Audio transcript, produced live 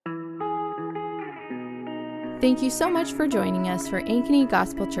Thank you so much for joining us for Ankeny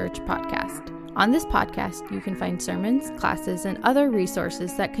Gospel Church podcast. On this podcast, you can find sermons, classes, and other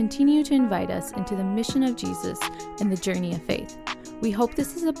resources that continue to invite us into the mission of Jesus and the journey of faith. We hope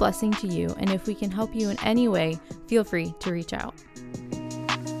this is a blessing to you, and if we can help you in any way, feel free to reach out.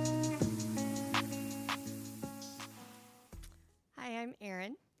 Hi, I'm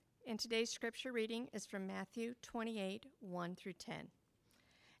Erin, and today's scripture reading is from Matthew 28, 1 through 10.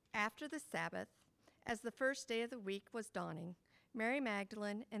 After the Sabbath, as the first day of the week was dawning, Mary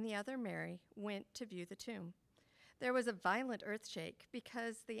Magdalene and the other Mary went to view the tomb. There was a violent earthshake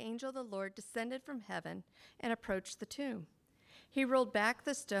because the angel of the Lord descended from heaven and approached the tomb. He rolled back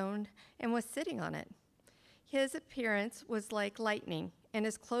the stone and was sitting on it. His appearance was like lightning, and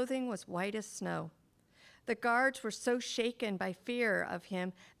his clothing was white as snow. The guards were so shaken by fear of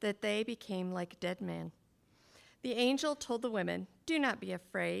him that they became like dead men. The angel told the women, "Do not be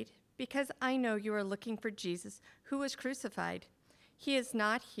afraid, because I know you are looking for Jesus who was crucified. He is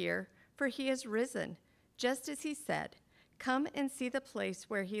not here, for he is risen, just as he said. Come and see the place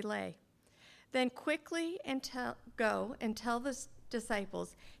where he lay. Then quickly go and tell the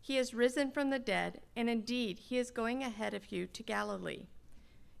disciples, he is risen from the dead, and indeed he is going ahead of you to Galilee.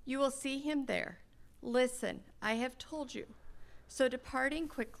 You will see him there. Listen, I have told you." So departing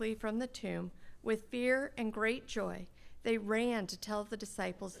quickly from the tomb, with fear and great joy, they ran to tell the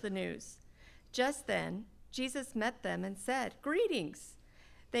disciples the news. Just then, Jesus met them and said, "Greetings."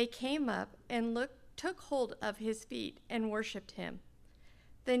 They came up and took hold of his feet and worshipped him.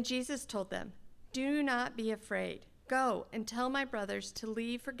 Then Jesus told them, "Do not be afraid. Go and tell my brothers to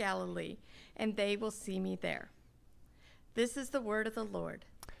leave for Galilee, and they will see me there." This is the word of the Lord.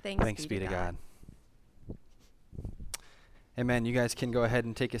 Thanks be to God. Amen. You guys can go ahead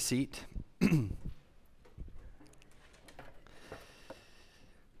and take a seat.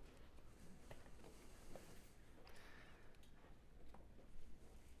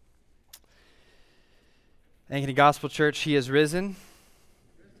 Ankeny Gospel Church, he is risen.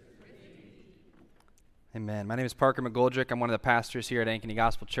 Amen. My name is Parker McGoldrick. I'm one of the pastors here at Ankeny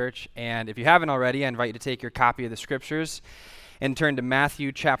Gospel Church. And if you haven't already, I invite you to take your copy of the scriptures and turn to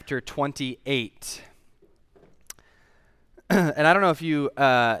Matthew chapter 28. And I don't know if you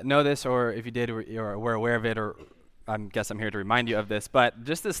know this, or if you did or were aware of it, or I guess I'm here to remind you of this, but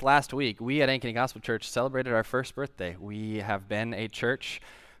just this last week, we at Ankeny Gospel Church celebrated our first birthday. We have been a church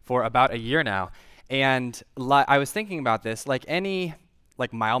for about a year now. And I was thinking about this, like any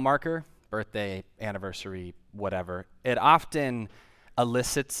mile marker, birthday, anniversary, whatever, it often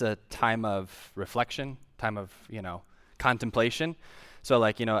elicits a time of reflection, time of, contemplation. So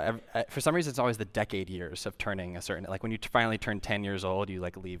for some reason, it's always the decade years of turning a certain, like when you finally turn 10 years old, you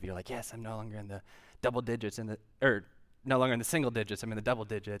leave, you're like, yes, I'm no longer in the double digits, no longer in the single digits, I'm in the double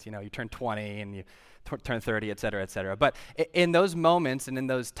digits. You turn 20 and you turn 30, et cetera, et cetera. But in those moments and in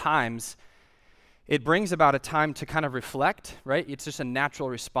those times, it brings about a time to kind of reflect, right? It's just a natural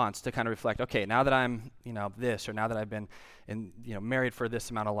response to kind of reflect, okay, now that I'm, this, or now that I've been married for this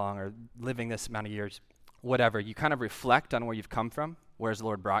amount of long, or living this amount of years, whatever, you kind of reflect on where you've come from, where has the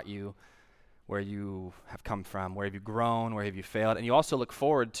Lord brought you, where you have come from, where have you grown, where have you failed, and you also look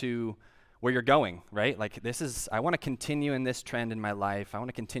forward to where you're going, right? Like I want to continue in this trend in my life. I want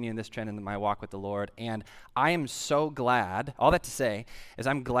to continue in this trend in my walk with the Lord. And I am so glad, all that to say, is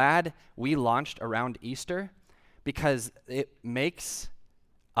I'm glad we launched around Easter, because it makes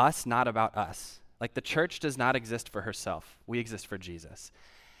us not about us. Like the church does not exist for herself. We exist for Jesus.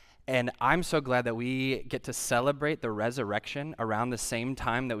 And I'm so glad that we get to celebrate the resurrection around the same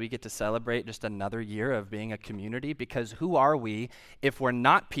time that we get to celebrate just another year of being a community, because who are we if we're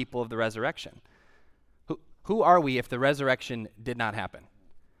not people of the resurrection? Who are we if the resurrection did not happen?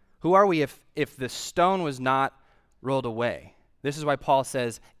 Who are we if the stone was not rolled away? This is why Paul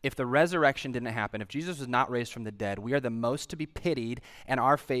says, if the resurrection didn't happen, if Jesus was not raised from the dead, we are the most to be pitied, and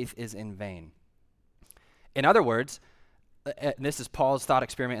our faith is in vain. In other words, this is Paul's thought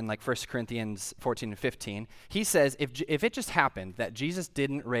experiment in 1 Corinthians 14 and 15. He says, if it just happened that Jesus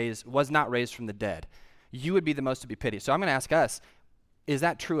was not raised from the dead, you would be the most to be pitied. So I'm going to ask us, is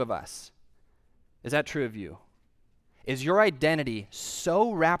that true of us? Is that true of you? Is your identity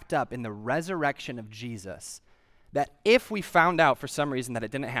so wrapped up in the resurrection of Jesus that if we found out for some reason that it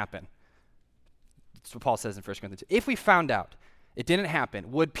didn't happen, that's what Paul says in 1 Corinthians, if we found out it didn't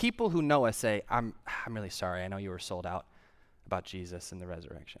happen, would people who know us say, I'm really sorry, I know you were sold out about Jesus and the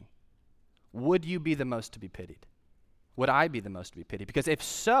resurrection? Would you be the most to be pitied? Would I be the most to be pitied? Because if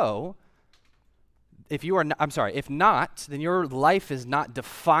so, if not, then your life is not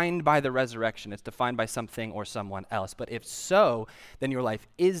defined by the resurrection. It's defined by something or someone else. But if so, then your life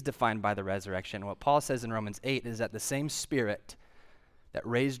is defined by the resurrection. What Paul says in Romans 8 is that the same Spirit that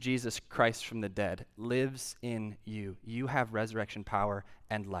raised Jesus Christ from the dead lives in you. You have resurrection power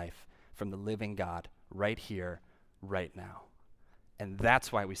and life from the living God right here, right now. And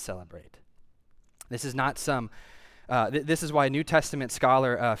that's why we celebrate. This is not this is why New Testament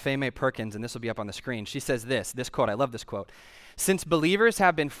scholar Faye Perkins, and this will be up on the screen, she says this quote, I love this quote. Since believers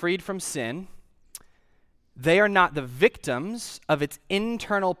have been freed from sin, they are not the victims of its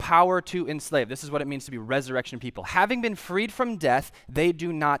internal power to enslave. This is what it means to be resurrection people. Having been freed from death, they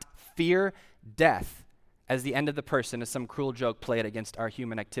do not fear death as the end of the person, as some cruel joke played against our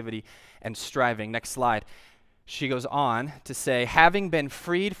human activity and striving. Next slide. She goes on to say, having been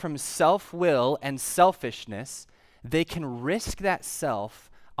freed from self-will and selfishness, they can risk that self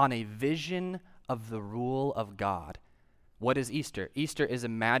on a vision of the rule of God. What is Easter? Easter is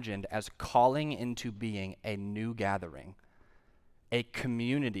imagined as calling into being a new gathering, a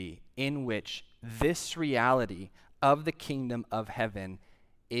community in which this reality of the kingdom of heaven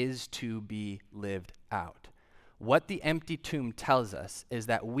is to be lived out. What the empty tomb tells us is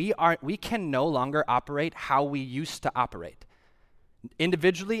that we can no longer operate how we used to operate.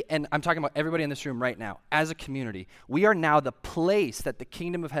 Individually, and I'm talking about everybody in this room right now, as a community, we are now the place that the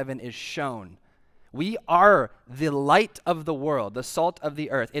kingdom of heaven is shown. We are the light of the world, the salt of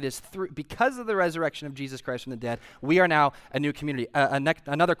the earth. It is because of the resurrection of Jesus Christ from the dead, we are now a new community.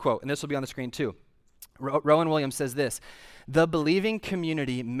 Another quote, and this will be on the screen too. Rowan Williams says this, the believing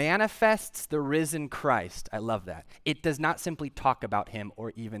community manifests the risen Christ. I love that. It does not simply talk about him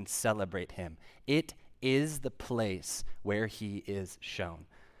or even celebrate him. It is the place where he is shown.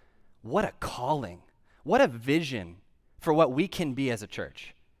 What a calling. What a vision for what we can be as a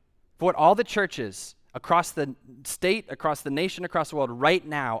church. For what all the churches across the state, across the nation, across the world right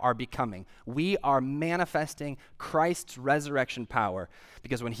now are becoming. We are manifesting Christ's resurrection power.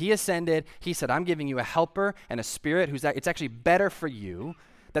 Because when he ascended, he said, I'm giving you a helper and a spirit it's actually better for you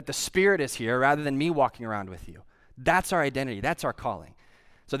that the Spirit is here rather than me walking around with you. That's our identity. That's our calling.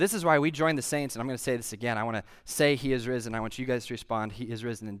 So this is why we join the saints, and I'm going to say this again. I want to say he is risen. I want you guys to respond, he is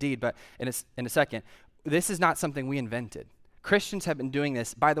risen indeed. But in a second, this is not something we invented. Christians have been doing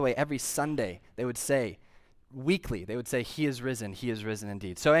this, by the way, every Sunday. They would say, weekly, they would say, he is risen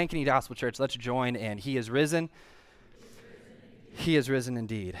indeed. So Ankeny Gospel Church, let's join in. He is risen. He is risen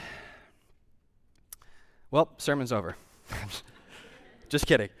indeed. Well, sermon's over. Just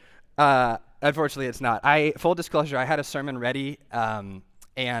kidding. Unfortunately, it's not. Full disclosure, I had a sermon ready,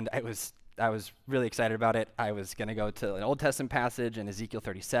 and I was really excited about it. I was going to go to an Old Testament passage in Ezekiel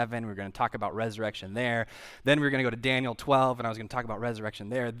 37. We were going to talk about resurrection there. Then we were going to go to Daniel 12, and I was going to talk about resurrection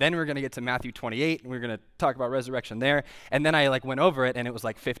there. Then we were going to get to Matthew 28, and we were going to talk about resurrection there. And then I went over it, and it was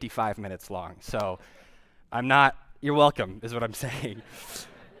 55 minutes long. So you're welcome, is what I'm saying.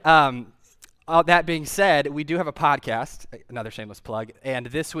 All that being said, we do have a podcast, another shameless plug, and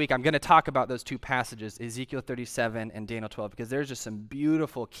this week I'm going to talk about those two passages, Ezekiel 37 and Daniel 12, because there's just some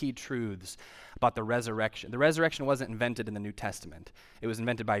beautiful key truths about the resurrection. The resurrection wasn't invented in the New Testament. It was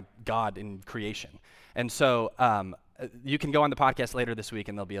invented by God in creation. And so you can go on the podcast later this week,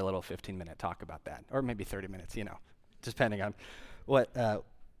 and there'll be a little 15-minute talk about that, or maybe 30 minutes, depending on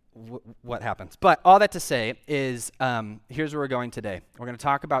what happens. But all that to say is, here's where we're going today. We're going to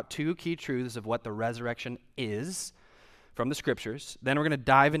talk about two key truths of what the resurrection is from the scriptures. Then we're going to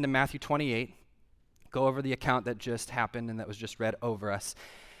dive into Matthew 28, go over the account that just happened and that was just read over us,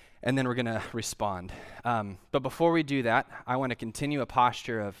 and then we're going to respond. But before we do that, I want to continue a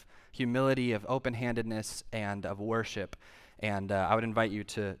posture of humility, of open-handedness, and of worship. And I would invite you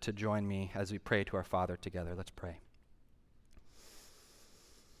to join me as we pray to our Father together. Let's pray.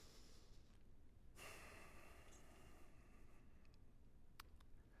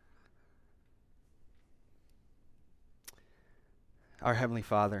 Our Heavenly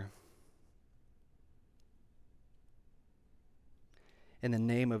Father, in the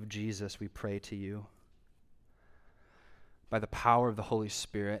name of Jesus, we pray to you. By the power of the Holy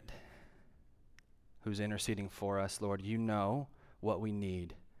Spirit, who's interceding for us, Lord, you know what we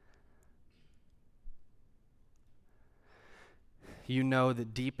need. You know the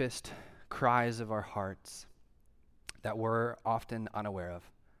deepest cries of our hearts that we're often unaware of.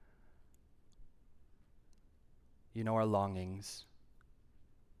 You know our longings.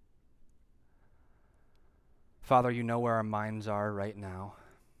 Father, you know where our minds are right now.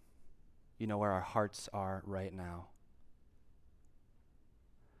 You know where our hearts are right now.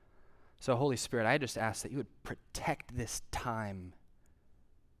 So, Holy Spirit, I just ask that you would protect this time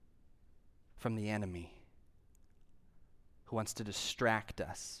from the enemy who wants to distract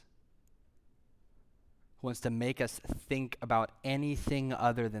us, who wants to make us think about anything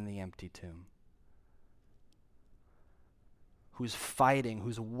other than the empty tomb, who's fighting,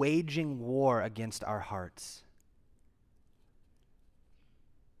 who's waging war against our hearts.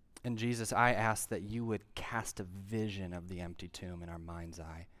 And Jesus, I ask that you would cast a vision of the empty tomb in our mind's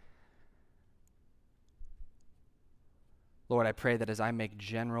eye. Lord, I pray that as I make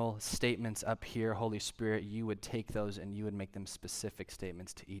general statements up here, Holy Spirit, you would take those and you would make them specific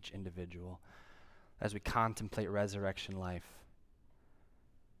statements to each individual as we contemplate resurrection life,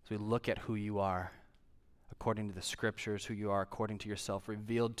 as we look at who you are according to the scriptures, who you are according to yourself,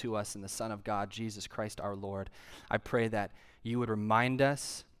 revealed to us in the Son of God, Jesus Christ our Lord. I pray that you would remind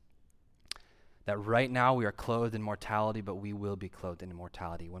us that right now we are clothed in mortality, but we will be clothed in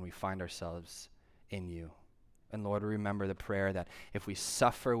immortality when we find ourselves in you. And Lord, remember the prayer that if we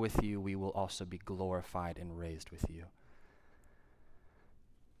suffer with you, we will also be glorified and raised with you.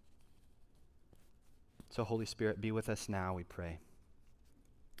 So Holy Spirit, be with us now, we pray.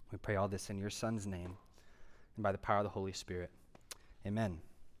 We pray all this in your Son's name and by the power of the Holy Spirit. Amen.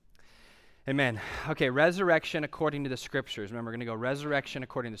 Amen. Okay, resurrection according to the scriptures. Remember, we're going to go resurrection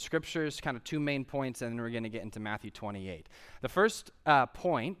according to the scriptures, kind of two main points, and then we're going to get into Matthew 28. The first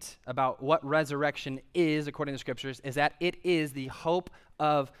point about what resurrection is according to the scriptures is that it is the hope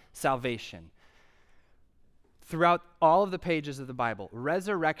of salvation. Throughout all of the pages of the Bible,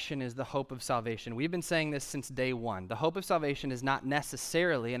 resurrection is the hope of salvation. We've been saying this since day one. The hope of salvation is not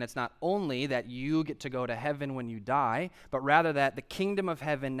necessarily, and it's not only that you get to go to heaven when you die, but rather that the kingdom of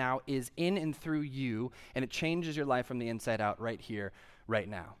heaven now is in and through you, and it changes your life from the inside out right here, right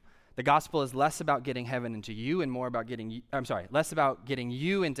now. The gospel is less about getting heaven into you and more about less about getting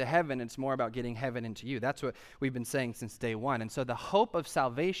you into heaven. It's more about getting heaven into you. That's what we've been saying since day one. And so the hope of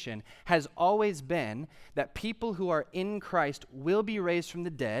salvation has always been that people who are in Christ will be raised from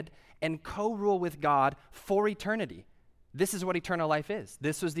the dead and co-rule with God for eternity. This is what eternal life is.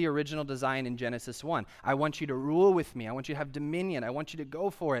 This was the original design in Genesis 1. I want you to rule with me. I want you to have dominion. I want you to go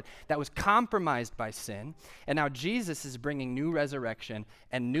for it. That was compromised by sin. And now Jesus is bringing new resurrection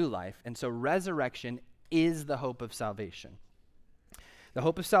and new life. And so resurrection is the hope of salvation. The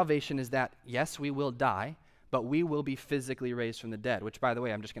hope of salvation is that, yes, we will die, but we will be physically raised from the dead. Which, by the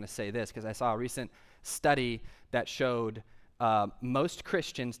way, I'm just going to say this because I saw a recent study that showed most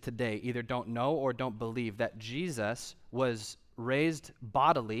Christians today either don't know or don't believe that Jesus was raised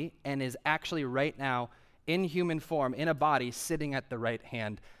bodily and is actually right now in human form, in a body, sitting at the right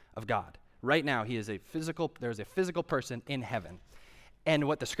hand of God. Right now, there's a physical person in heaven. And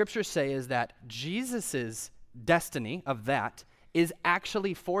what the scriptures say is that Jesus' destiny of that is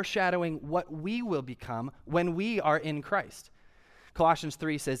actually foreshadowing what we will become when we are in Christ. Colossians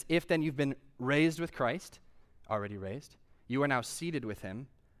 3 says, if then you've been raised with Christ, already raised, you are now seated with him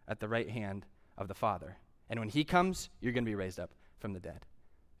at the right hand of the Father. And when he comes, you're going to be raised up from the dead.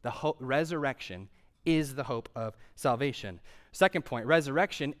 The resurrection is the hope of salvation. Second point,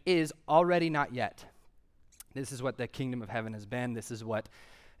 resurrection is already not yet. This is what the kingdom of heaven has been. This is what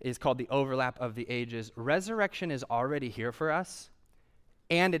is called the overlap of the ages. Resurrection is already here for us,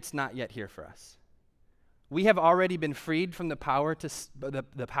 and it's not yet here for us. We have already been freed from the power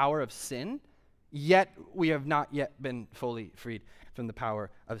the power of sin, yet we have not yet been fully freed from the power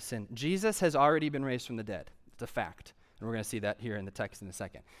of sin. Jesus has already been raised from the dead. It's a fact. And we're going to see that here in the text in a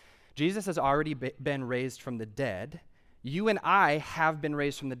second. Jesus has already been raised from the dead. You and I have been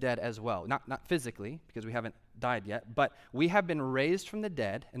raised from the dead as well. Not physically, because we haven't died yet, but we have been raised from the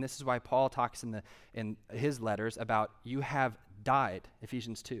dead, and this is why Paul talks in his letters about you have died,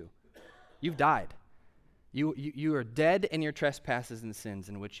 Ephesians 2. You've died. You are dead in your trespasses and sins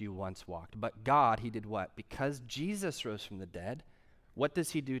in which you once walked. But God, he did what? Because Jesus rose from the dead, what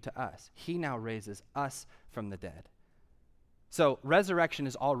does he do to us? He now raises us from the dead. So resurrection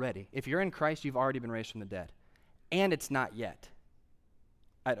is already. If you're in Christ, you've already been raised from the dead. And it's not yet.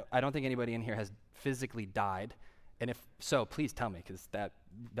 I don't think anybody in here has physically died. And if so, please tell me, because that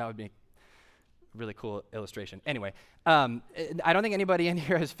would be really cool illustration. Anyway, I don't think anybody in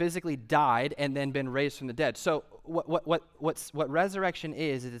here has physically died and then been raised from the dead. So what resurrection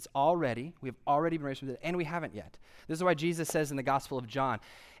is we've already been raised from the dead, and we haven't yet. This is why Jesus says in the Gospel of John,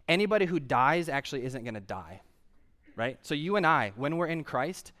 anybody who dies actually isn't going to die, right? So you and I, when we're in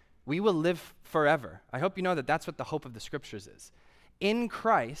Christ, we will live forever. I hope you know that that's what the hope of the scriptures is. In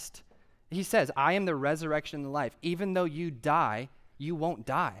Christ, he says, I am the resurrection and the life. Even though you die, you won't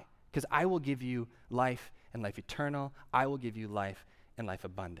die. Because I will give you life and life eternal. I will give you life and life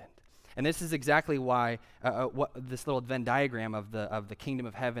abundant. And this is exactly why what this little Venn diagram of the kingdom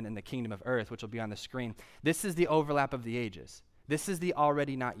of heaven and the kingdom of earth, which will be on the screen, this is the overlap of the ages. This is the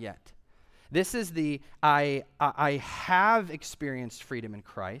already not yet. This is the I have experienced freedom in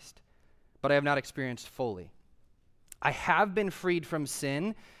Christ, but I have not experienced fully. I have been freed from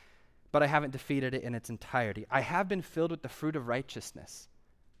sin, but I haven't defeated it in its entirety. I have been filled with the fruit of righteousness,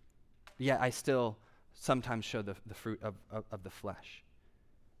 yet I still sometimes show the fruit of the flesh.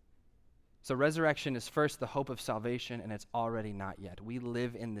 So resurrection is first the hope of salvation, and it's already not yet. We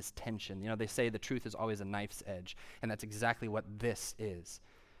live in this tension. You know, they say the truth is always a knife's edge, and that's exactly what this is.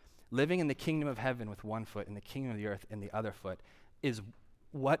 Living in the kingdom of heaven with one foot and the kingdom of the earth in the other foot is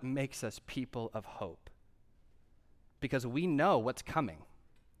what makes us people of hope. Because we know what's coming.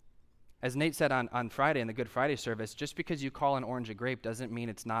 As Nate said on Friday in the Good Friday service, just because you call an orange a grape doesn't mean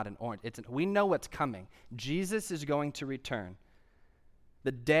it's not an orange. We know what's coming. Jesus is going to return.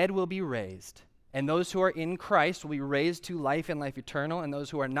 The dead will be raised, and those who are in Christ will be raised to life and life eternal, and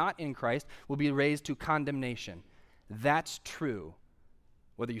those who are not in Christ will be raised to condemnation. That's true.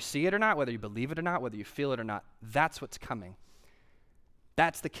 Whether you see it or not, whether you believe it or not, whether you feel it or not, that's what's coming.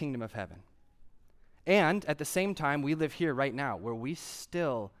 That's the kingdom of heaven. And at the same time, we live here right now where we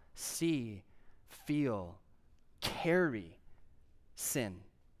still see, feel, carry sin.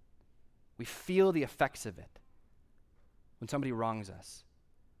 We feel the effects of it. When somebody wrongs us,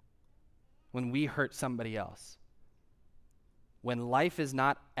 when we hurt somebody else, when life is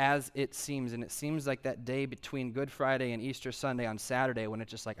not as it seems, and it seems like that day between Good Friday and Easter Sunday on Saturday when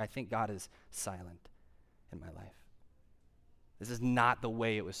it's just like, I think God is silent in my life. This is not the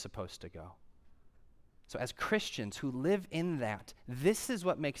way it was supposed to go. So as Christians who live in that, this is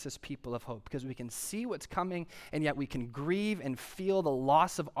what makes us people of hope, because we can see what's coming, and yet we can grieve and feel the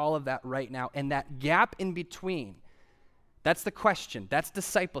loss of all of that right now. And that gap in between, that's the question. That's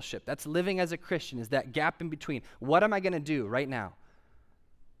discipleship. That's living as a Christian, is that gap in between. What am I going to do right now?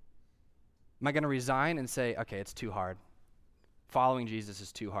 Am I going to resign and say, okay, it's too hard. Following Jesus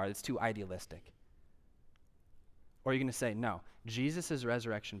is too hard. It's too idealistic. Or are you going to say, no, Jesus'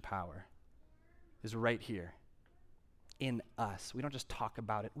 resurrection power is right here in us. We don't just talk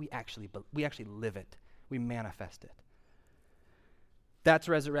about it. We actually live it. We manifest it. That's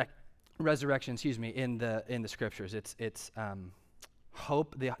resurrection, in the scriptures. It's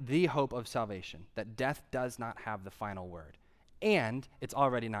hope, the hope of salvation, that death does not have the final word. And it's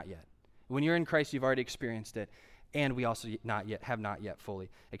already not yet. When you're in Christ, you've already experienced it, and we also have not yet fully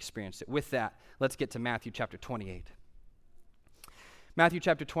experienced it. With that, let's get to Matthew chapter 28. Matthew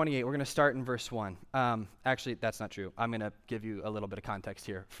chapter 28, we're going to start in verse 1. Actually, that's not true. I'm going to give you a little bit of context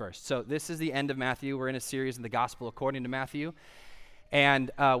here first. So this is the end of Matthew. We're in a series in the Gospel according to Matthew.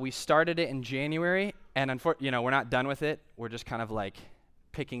 And we started it in January, and we're not done with it. We're just kind of like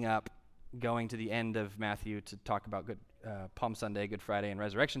picking up, going to the end of Matthew to talk about Palm Sunday, Good Friday, and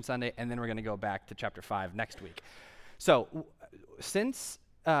Resurrection Sunday, and then we're going to go back to chapter 5 next week. So since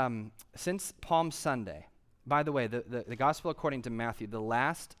Palm Sunday, by the way, the Gospel according to Matthew, the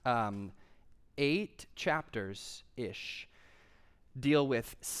last 8 chapters-ish deal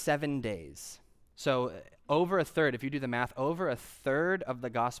with 7 days. So over a third, if you do the math, over a third of the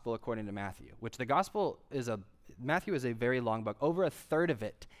Gospel according to Matthew, which Matthew is a very long book. Over a third of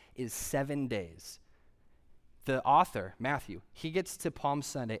it is 7 days. The author, Matthew, he gets to Palm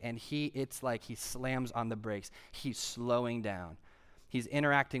Sunday, and it's like he slams on the brakes. He's slowing down. He's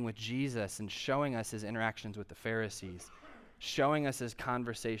interacting with Jesus and showing us his interactions with the Pharisees, showing us his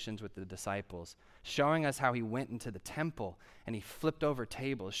conversations with the disciples, showing us how he went into the temple and he flipped over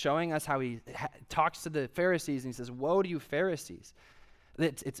tables, showing us how he talks to the Pharisees and he says, "Woe to you Pharisees."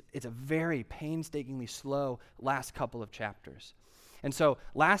 It's a very painstakingly slow last couple of chapters. And so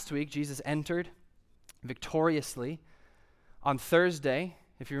last week, Jesus entered victoriously. On Thursday,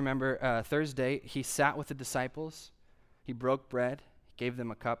 if you remember, Thursday, he sat with the disciples. He broke bread, gave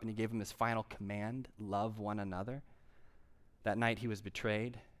them a cup, and he gave them his final command: love one another. That night he was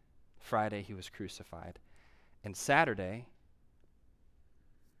betrayed. Friday he was crucified. And Saturday,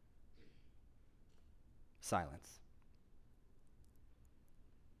 silence.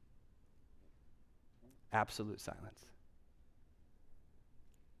 Absolute silence.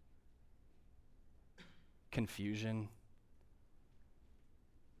 Confusion.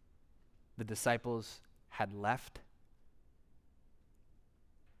 The disciples had left.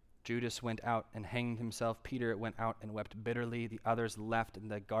 Judas went out and hanged himself. Peter went out and wept bitterly. The others left in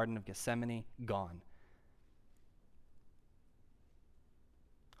the Garden of Gethsemane, gone.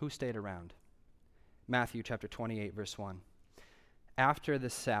 Who stayed around? Matthew chapter 28, verse 1. After the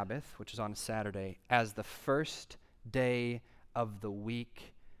Sabbath, which is on Saturday, as the first day of the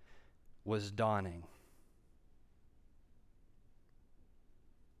week was dawning,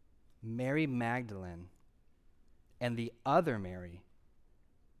 Mary Magdalene and the other Mary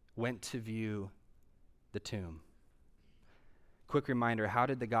went to view the tomb. Quick reminder, how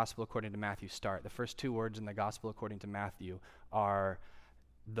did the gospel according to Matthew start? The first two words in the gospel according to Matthew are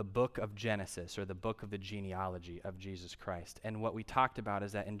the book of Genesis, or the book of the genealogy of Jesus Christ. And what we talked about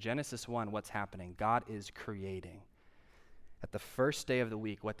is that in Genesis 1, what's happening? God is creating. At the first day of the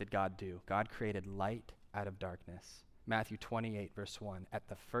week, what did God do? God created light out of darkness. Matthew 28, verse 1, at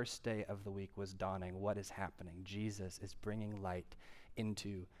the first day of the week was dawning. What is happening? Jesus is bringing light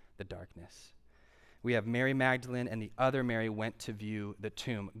into the darkness. We have Mary Magdalene and the other Mary went to view the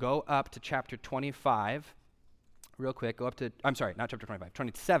tomb. Go up to chapter 25. Real quick, go up to, I'm sorry, not chapter 25,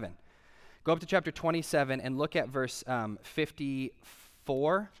 27. Go up to chapter 27 and look at verse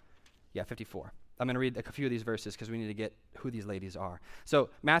 54. Yeah, 54. I'm going to read a few of these verses because we need to get who these ladies are. So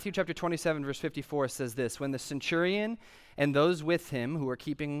Matthew chapter 27, verse 54 says this, when the centurion and those with him who were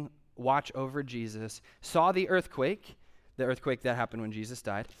keeping watch over Jesus saw the earthquake that happened when Jesus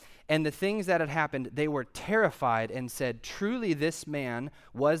died, and the things that had happened, they were terrified and said, truly this man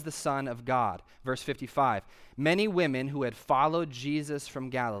was the Son of God. Verse 55, many women who had followed Jesus from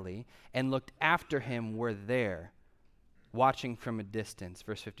Galilee and looked after him were there, watching from a distance.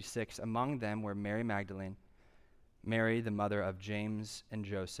 Verse 56, among them were Mary Magdalene, Mary the mother of James and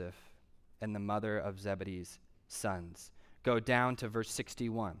Joseph, and the mother of Zebedee's sons. Go down to verse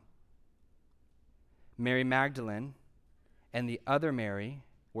 61. Mary Magdalene and the other Mary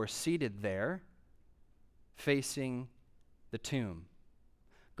were seated there, facing the tomb.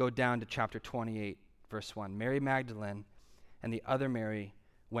 Go down to chapter 28, verse 1. Mary Magdalene and the other Mary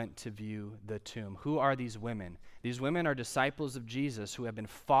went to view the tomb. Who are these women? These women are disciples of Jesus who have been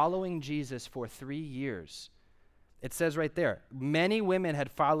following Jesus for 3 years. It says right there, many women had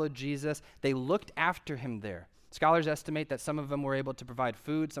followed Jesus. They looked after him there. Scholars estimate that some of them were able to provide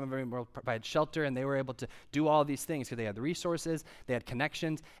food, some of them were provide shelter, and they were able to do all these things because they had the resources, they had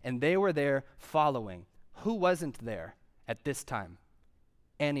connections, and they were there following. Who wasn't there at this time?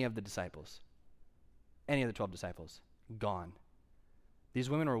 Any of the disciples. Any of the 12 disciples. Gone. These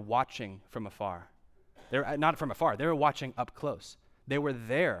women were watching from afar. They're not from afar, they were watching up close. They were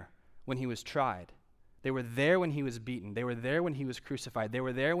there when he was tried. They were there when he was beaten. They were there when he was crucified. They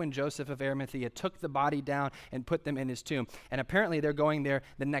were there when Joseph of Arimathea took the body down and put them in his tomb. And apparently they're going there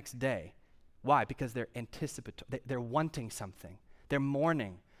the next day. Why? Because they're anticipatory. They're wanting something. They're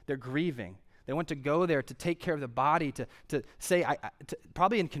mourning. They're grieving. They want to go there to take care of the body, to say,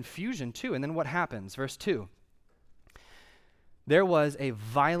 probably in confusion too. And then what happens? Verse 2. There was a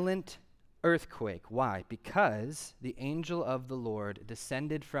violent earthquake. Why? Because the angel of the Lord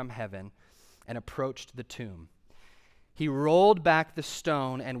descended from heaven and approached the tomb. He rolled back the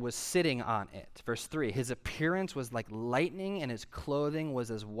stone and was sitting on it. Verse 3, his appearance was like lightning and his clothing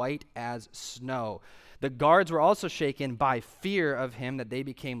was as white as snow. The guards were also shaken by fear of him that they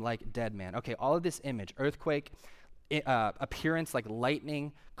became like dead men. Okay, all of this image, earthquake, appearance like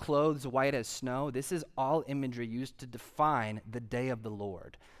lightning, clothes white as snow, this is all imagery used to define the day of the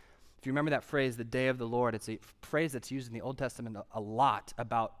Lord. If you remember that phrase, the day of the Lord, it's a phrase that's used in the Old Testament a lot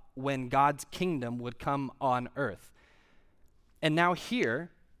about when God's kingdom would come on earth. And now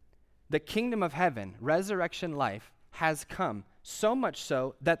here, the kingdom of heaven, resurrection life, has come, so much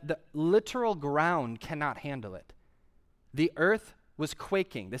so that the literal ground cannot handle it. The earth was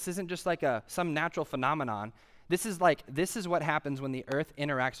quaking. This isn't just like some natural phenomenon. This is what happens when the earth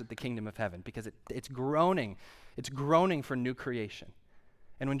interacts with the kingdom of heaven, because it's groaning. It's groaning for new creation.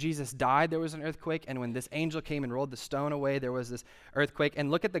 And when Jesus died, there was an earthquake. And when this angel came and rolled the stone away, there was this earthquake. And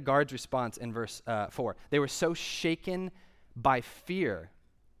look at the guards' response in verse 4. They were so shaken by fear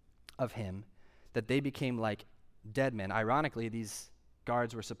of him that they became like dead men. Ironically, these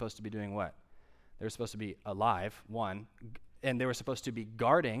guards were supposed to be doing what? They were supposed to be alive, one, and they were supposed to be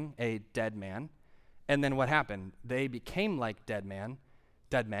guarding a dead man. And then what happened? They became like dead men,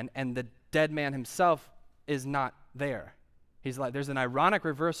 and the dead man himself is not there. He's like, there's an ironic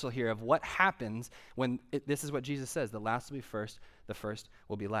reversal here of what happens when, this is what Jesus says, the last will be first, the first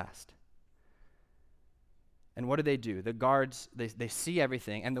will be last. And what do? The guards, they see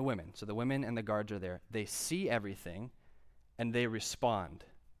everything, and the women, so the women and the guards are there. They see everything, and they respond.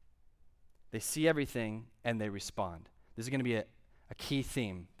 They see everything, and they respond. This is going to be a key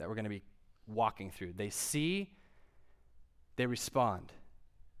theme that we're going to be walking through. They see, they respond.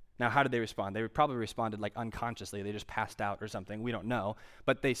 Now, how did they respond? They probably responded like unconsciously. They just passed out or something. We don't know.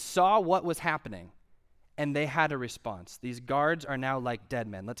 But they saw what was happening, and they had a response. These guards are now like dead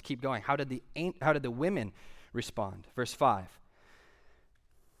men. Let's keep going. How did the women respond? Verse 5.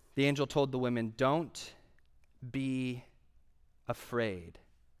 The angel told the women, "Don't be afraid,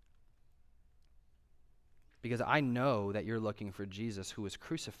 because I know that you're looking for Jesus who was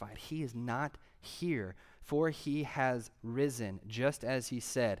crucified. He is not here, for he has risen, just as he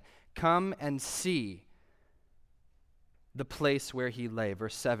said. Come and see the place where he lay."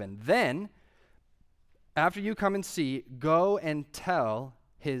 Verse 7. "Then, after you come and see, go and tell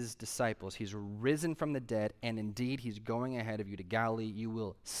his disciples, he's risen from the dead, and indeed he's going ahead of you to Galilee. You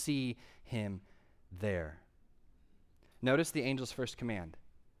will see him there." Notice the angel's first command.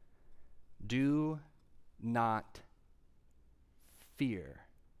 Do not fear.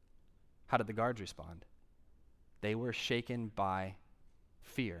 How did the guards respond? They were shaken by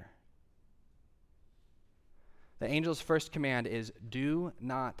fear. The angel's first command is do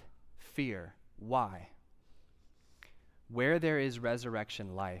not fear. Why? Where there is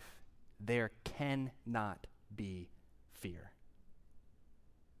resurrection life, there cannot be fear.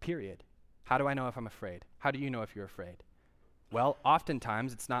 Period. How do I know if I'm afraid? How do you know if you're afraid? Well,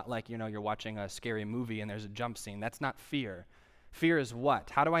 oftentimes it's not like, you're watching a scary movie and there's a jump scene. That's not fear. Fear is what?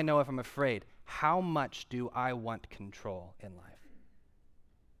 How do I know if I'm afraid? How much do I want control in life?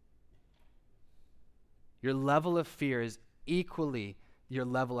 Your level of fear is equally your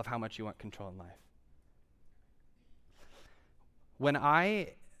level of how much you want control in life. When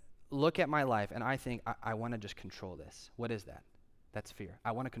I look at my life and I think, I want to just control this, what is that? That's fear.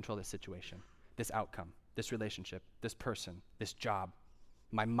 I want to control this situation, this outcome, this relationship, this person, this job,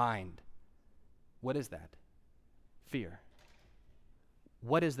 my mind. What is that? Fear.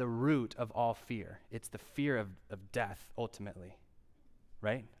 What is the root of all fear? It's the fear of death, ultimately,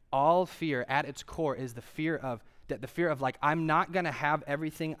 right? All fear at its core is the fear of like, I'm not going to have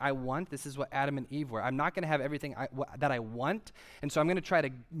everything I want. This is what Adam and Eve were. I'm not going to have everything that I want, and so I'm going to try to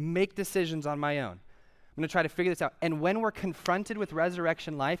make decisions on my own. I'm going to try to figure this out. And when we're confronted with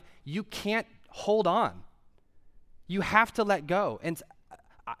resurrection life, you can't hold on. You have to let go. And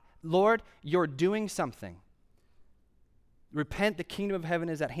Lord, you're doing something. Repent, the kingdom of heaven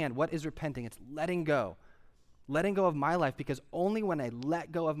is at hand. What is repenting? It's letting go. Letting go of my life, because only when I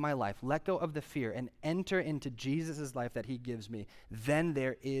let go of my life, let go of the fear, and enter into Jesus' life that he gives me, then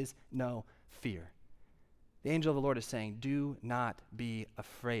there is no fear. The angel of the Lord is saying, do not be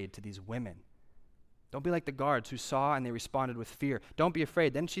afraid to these women. Don't be like the guards who saw and they responded with fear. Don't be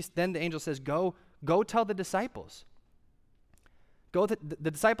afraid. Then the angel says, go tell the disciples. The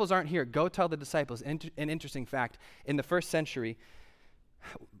disciples aren't here. Go tell the disciples. An interesting fact, in the first century,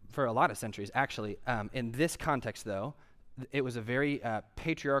 for a lot of centuries actually, in this context though, it was a very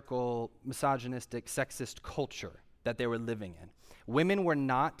patriarchal, misogynistic, sexist culture that they were living in. Women were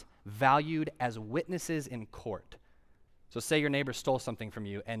not valued as witnesses in court. So say your neighbor stole something from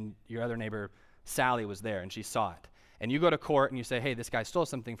you and your other neighbor, Sally, was there and she saw it. And you go to court and you say, hey, this guy stole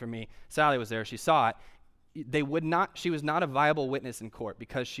something from me. Sally was there, she saw it. She was not a viable witness in court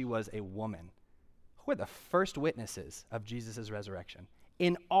because she was a woman. Who are the first witnesses of Jesus' resurrection?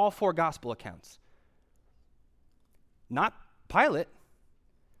 In all four gospel accounts. Not Pilate,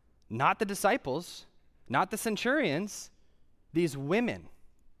 not the disciples, not the centurions, these women.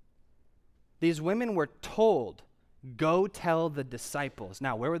 These women were told, go tell the disciples.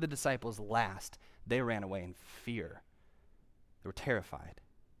 Now, where were the disciples last? They ran away in fear. They were terrified.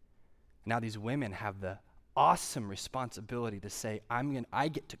 Now these women have the awesome responsibility to say, I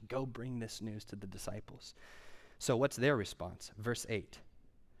get to go bring this news to the disciples. So what's their response? Verse 8.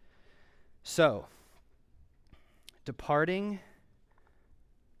 So, departing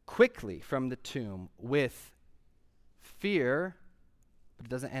quickly from the tomb with fear, but it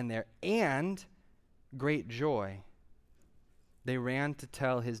doesn't end there, and great joy, they ran to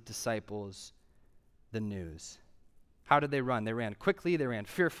tell his disciples the news. How did they run? They ran quickly, they ran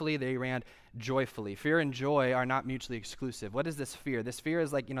fearfully, they ran joyfully. Fear and joy are not mutually exclusive. What is this fear? This fear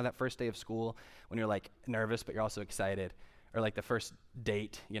is like, that first day of school when you're like nervous, but you're also excited. Or like the first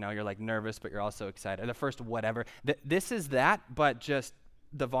date, you're like nervous, but you're also excited. Or the first whatever. This is that, but just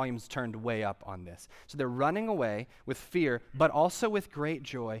the volume's turned way up on this. So they're running away with fear, but also with great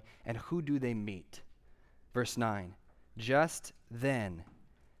joy. And who do they meet? Verse 9. Just then,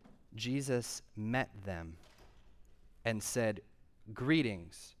 Jesus met them and said,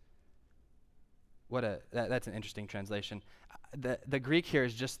 greetings. That's an interesting translation. The Greek here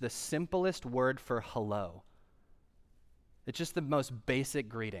is just the simplest word for hello. It's just the most basic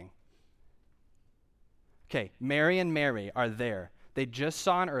greeting. Okay, Mary and Mary are there. They just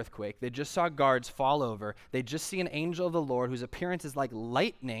saw an earthquake. They just saw guards fall over. They just see an angel of the Lord whose appearance is like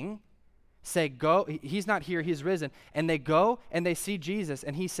lightning say, go, he's not here, he's risen. And they go and they see Jesus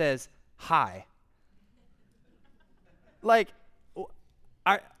and he says, hi. Like,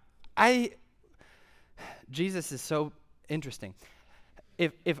 Jesus is so interesting.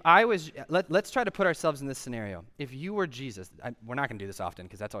 If I was, let's try to put ourselves in this scenario. If you were Jesus, we're not going to do this often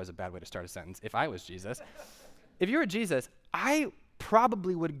because that's always a bad way to start a sentence. If I was Jesus, if you were Jesus, I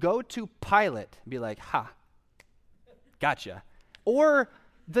probably would go to Pilate and be like, ha, gotcha. Or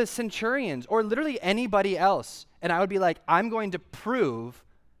the centurions, or literally anybody else. And I would be like, I'm going to prove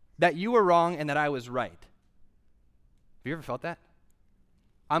that you were wrong and that I was right. Have you ever felt that?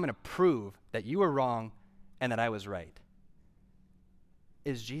 I'm going to prove that you were wrong and that I was right.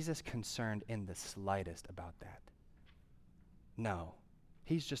 Is Jesus concerned in the slightest about that? No.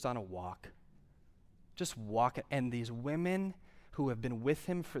 He's just on a walk. Just walking. And these women who have been with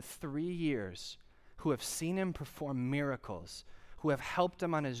him for 3 years, who have seen him perform miracles, who have helped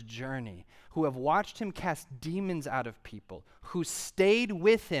him on his journey, who have watched him cast demons out of people, who stayed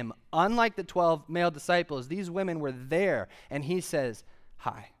with him, unlike the 12 male disciples, these women were there, and he says,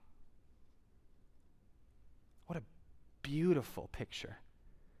 hi. What a beautiful picture.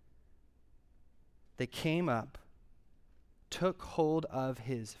 They came up, took hold of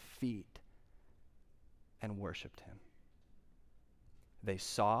his feet, and worshiped him. They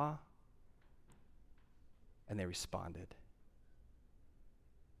saw, and they responded.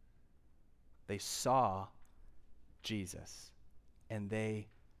 They saw Jesus, and they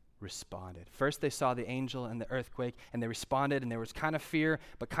responded. First, they saw the angel and the earthquake, and they responded, and there was kind of fear,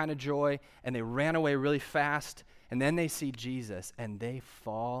 but kind of joy, and they ran away really fast. And then they see Jesus, and they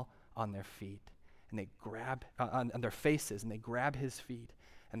fall on their feet, and they grab on their faces, and they grab his feet,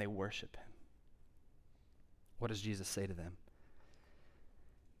 and they worship him. What does Jesus say to them?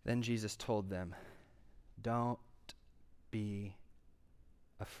 Then Jesus told them, don't be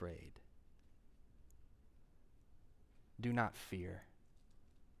afraid. Do not fear.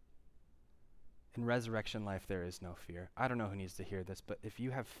 In resurrection life, there is no fear. I don't know who needs to hear this, but if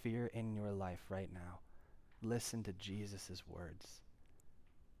you have fear in your life right now, listen to Jesus' words.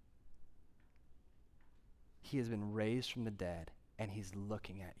 He has been raised from the dead, and he's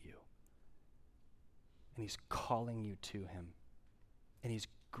looking at you. And he's calling you to him. And he's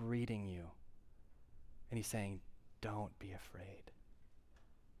greeting you. And he's saying, don't be afraid.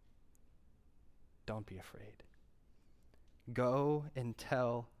 Don't be afraid. Go and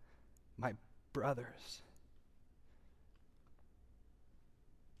tell my brothers.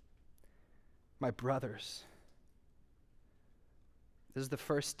 My brothers. This is the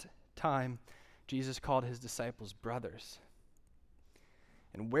first time Jesus called his disciples brothers.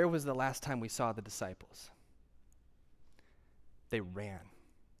 And where was the last time we saw the disciples? They ran.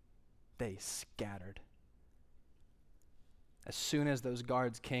 They scattered. As soon as those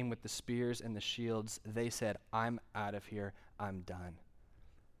guards came with the spears and the shields, they said, I'm out of here. I'm done.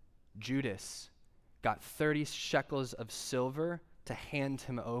 Judas got 30 shekels of silver to hand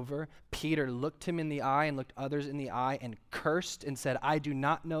him over. Peter looked him in the eye and looked others in the eye and cursed and said, I do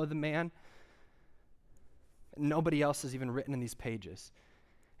not know the man. Nobody else is even written in these pages.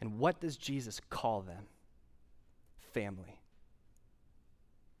 And what does Jesus call them? Family.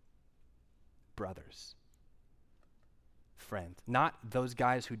 Brothers. Friends. Not those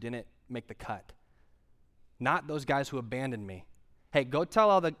guys who didn't make the cut. Not those guys who abandoned me. Hey, go tell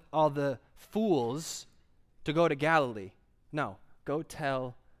all the fools to go to Galilee. No, go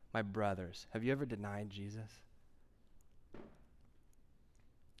tell my brothers. Have you ever denied Jesus? Have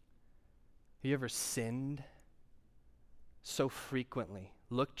you ever sinned so frequently,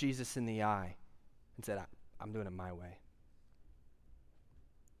 looked Jesus in the eye and said, I'm doing it my way?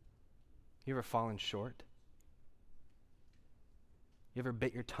 You ever fallen short? You ever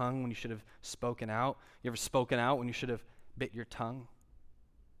bit your tongue when you should have spoken out? You ever spoken out when you should have bit your tongue?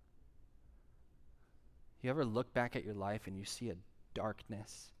 You ever look back at your life and you see a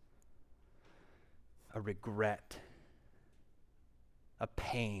darkness, a regret, a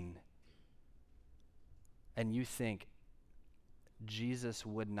pain, and you think, Jesus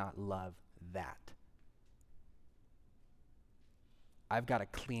would not love that. I've got to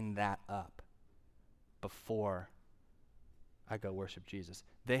clean that up before I go worship Jesus.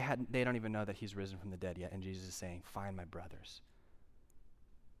 They don't even know that he's risen from the dead yet, and Jesus is saying, find my brothers.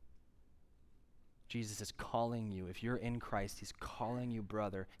 Jesus is calling you. If you're in Christ, he's calling you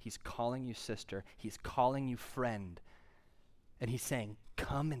brother. He's calling you sister. He's calling you friend. And he's saying,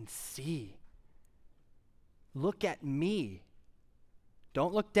 come and see. Look at me.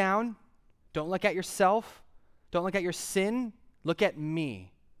 Don't look down. Don't look at yourself. Don't look at your sin. Look at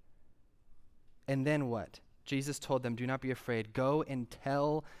me. And then what? Jesus told them, do not be afraid. Go and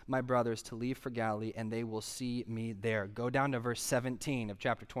tell my brothers to leave for Galilee, and they will see me there. Go down to verse 17 of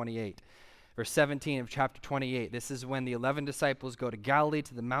chapter 28. Verse 17 of chapter 28, this is when the 11 disciples go to Galilee,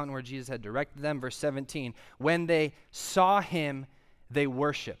 to the mountain where Jesus had directed them. Verse 17, when they saw him, they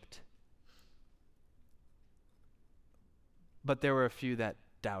worshiped. But there were a few that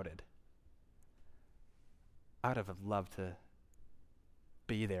doubted. I would have loved to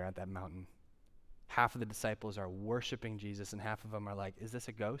be there at that mountain. Half of the disciples are worshiping Jesus, and half of them are like, is this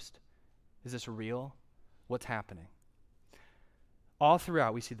a ghost? Is this real? What's happening? All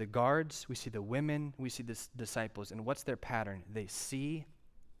throughout, we see the guards, we see the women, we see the disciples, and what's their pattern? They see,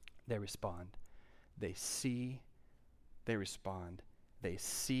 they respond. They see, they respond. They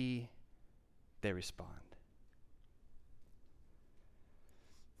see, they respond.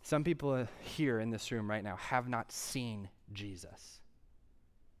 Some people here in this room right now have not seen Jesus.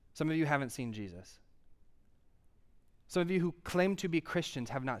 Some of you haven't seen Jesus. Some of you who claim to be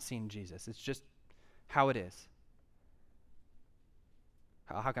Christians have not seen Jesus. It's just how it is.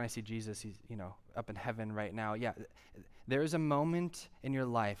 How can I see Jesus? He's, up in heaven right now. Yeah, there is a moment in your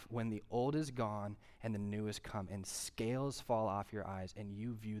life when the old is gone and the new has come, and scales fall off your eyes, and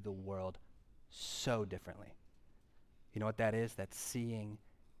you view the world so differently. You know what that is? That's seeing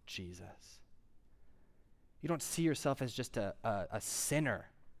Jesus. You don't see yourself as just a sinner.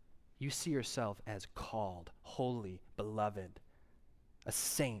 You see yourself as called, holy, beloved, a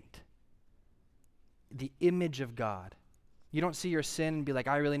saint, the image of God. You don't see your sin and be like,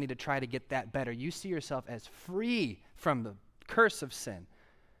 I really need to try to get that better. You see yourself as free from the curse of sin.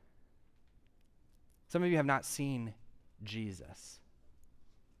 Some of you have not seen Jesus,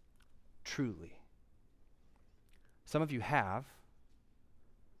 truly. Some of you have,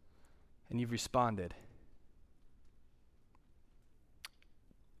 and you've responded.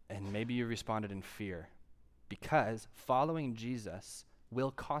 And maybe you responded in fear, because following Jesus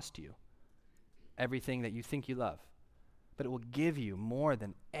will cost you everything that you think you love. But it will give you more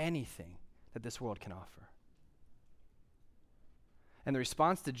than anything that this world can offer. And the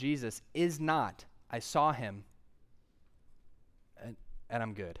response to Jesus is not, I saw him and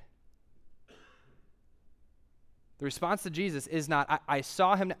I'm good. The response to Jesus is not, I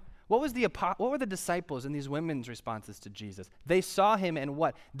saw him. What were the disciples and these women's responses to Jesus? They saw him, and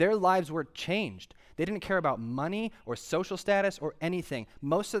what? Their lives were changed. They didn't care about money or social status or anything.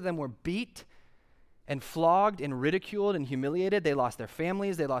 Most of them were beat and flogged and ridiculed and humiliated. They lost their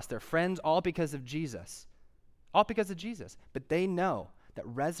families, they lost their friends, all because of Jesus. All because of Jesus. But they know that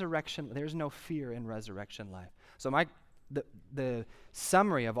resurrection, there's no fear in resurrection life. So the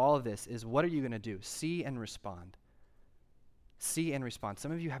summary of all of this is, what are you going to do? See and respond. See and respond.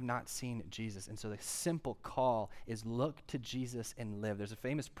 Some of you have not seen Jesus, and so the simple call is look to Jesus and live. There's a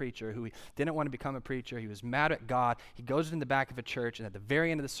famous preacher who didn't want to become a preacher. He was mad at God. He goes in the back of a church, and at the very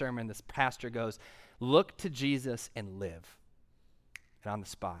end of the sermon, this pastor goes, look to Jesus and live. And on the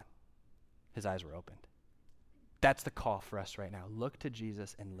spot, his eyes were opened. That's the call for us right now. Look to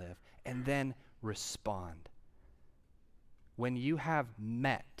Jesus and live, and then respond. When you have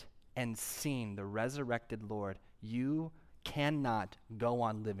met and seen the resurrected Lord, you cannot go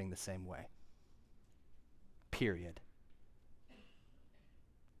on living the same way. Period.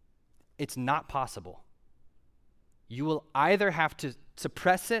 It's not possible. You will either have to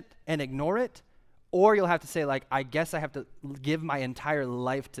suppress it and ignore it, or you'll have to say, like, I guess I have to give my entire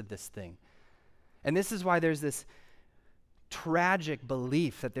life to this thing. And this is why there's this tragic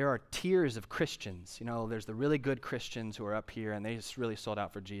belief that there are tiers of Christians. There's the really good Christians who are up here, and they just really sold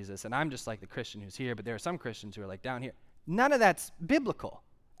out for Jesus. And I'm just like the Christian who's here, but there are some Christians who are like down here. None of that's biblical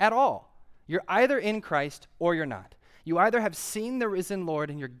at all. You're either in Christ or you're not. You either have seen the risen Lord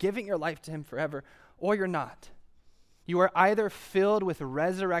and you're giving your life to him forever, or you're not. You are either filled with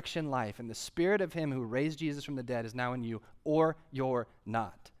resurrection life and the spirit of him who raised Jesus from the dead is now in you, or you're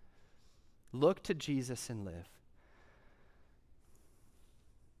not. Look to Jesus and live.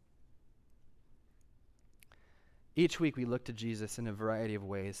 Each week we look to Jesus in a variety of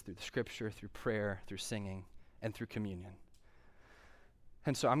ways, through the scripture, through prayer, through singing, and through communion.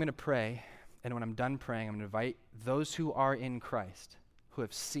 And so I'm going to pray, and when I'm done praying, I'm going to invite those who are in Christ, who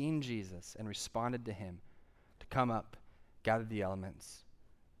have seen Jesus and responded to him, to come up, gather the elements,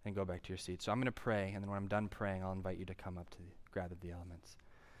 and go back to your seat. So I'm going to pray, and then when I'm done praying, I'll invite you to come up to gather the elements.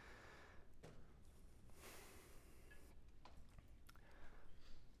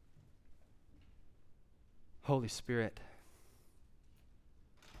 Holy Spirit,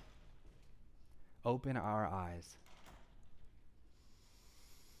 open our eyes.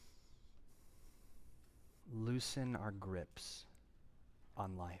 Loosen our grips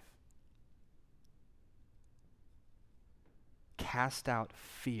on life. Cast out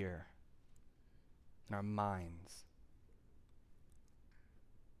fear in our minds.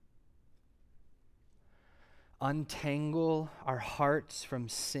 untangle our hearts from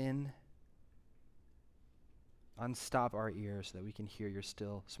sin. Unstop our ears so that we can hear your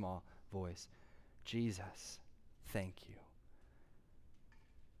still small voice. Jesus, thank you.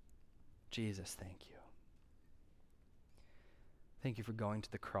 Jesus, thank you. Thank you for going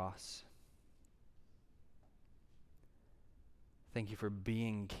to the cross. Thank you for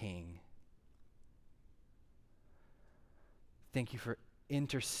being king. Thank you for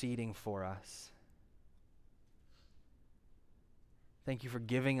interceding for us. Thank you for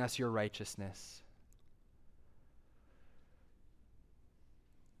giving us your righteousness.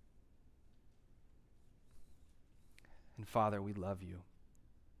 And Father, we love you.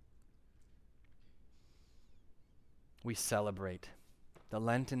 We celebrate. The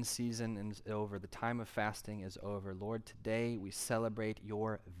Lenten season is over. The time of fasting is over. Lord, today we celebrate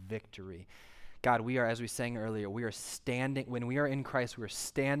your victory. God, we are, as we sang earlier, we are standing, when we are in Christ, we are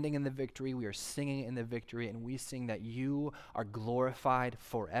standing in the victory, we are singing in the victory, and we sing that you are glorified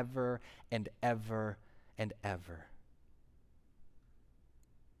forever and ever and ever.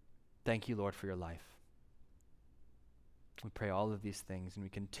 Thank you, Lord, for your life. We pray all of these things, and we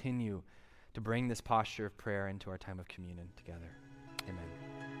continue to bring this posture of prayer into our time of communion together. Amen.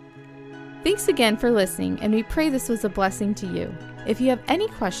 Thanks again for listening, and we pray this was a blessing to you. If you have any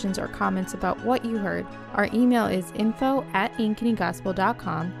questions or comments about what you heard, our email is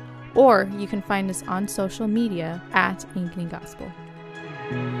info@ankenygospel.com, or you can find us on social media @AnkenyGospel.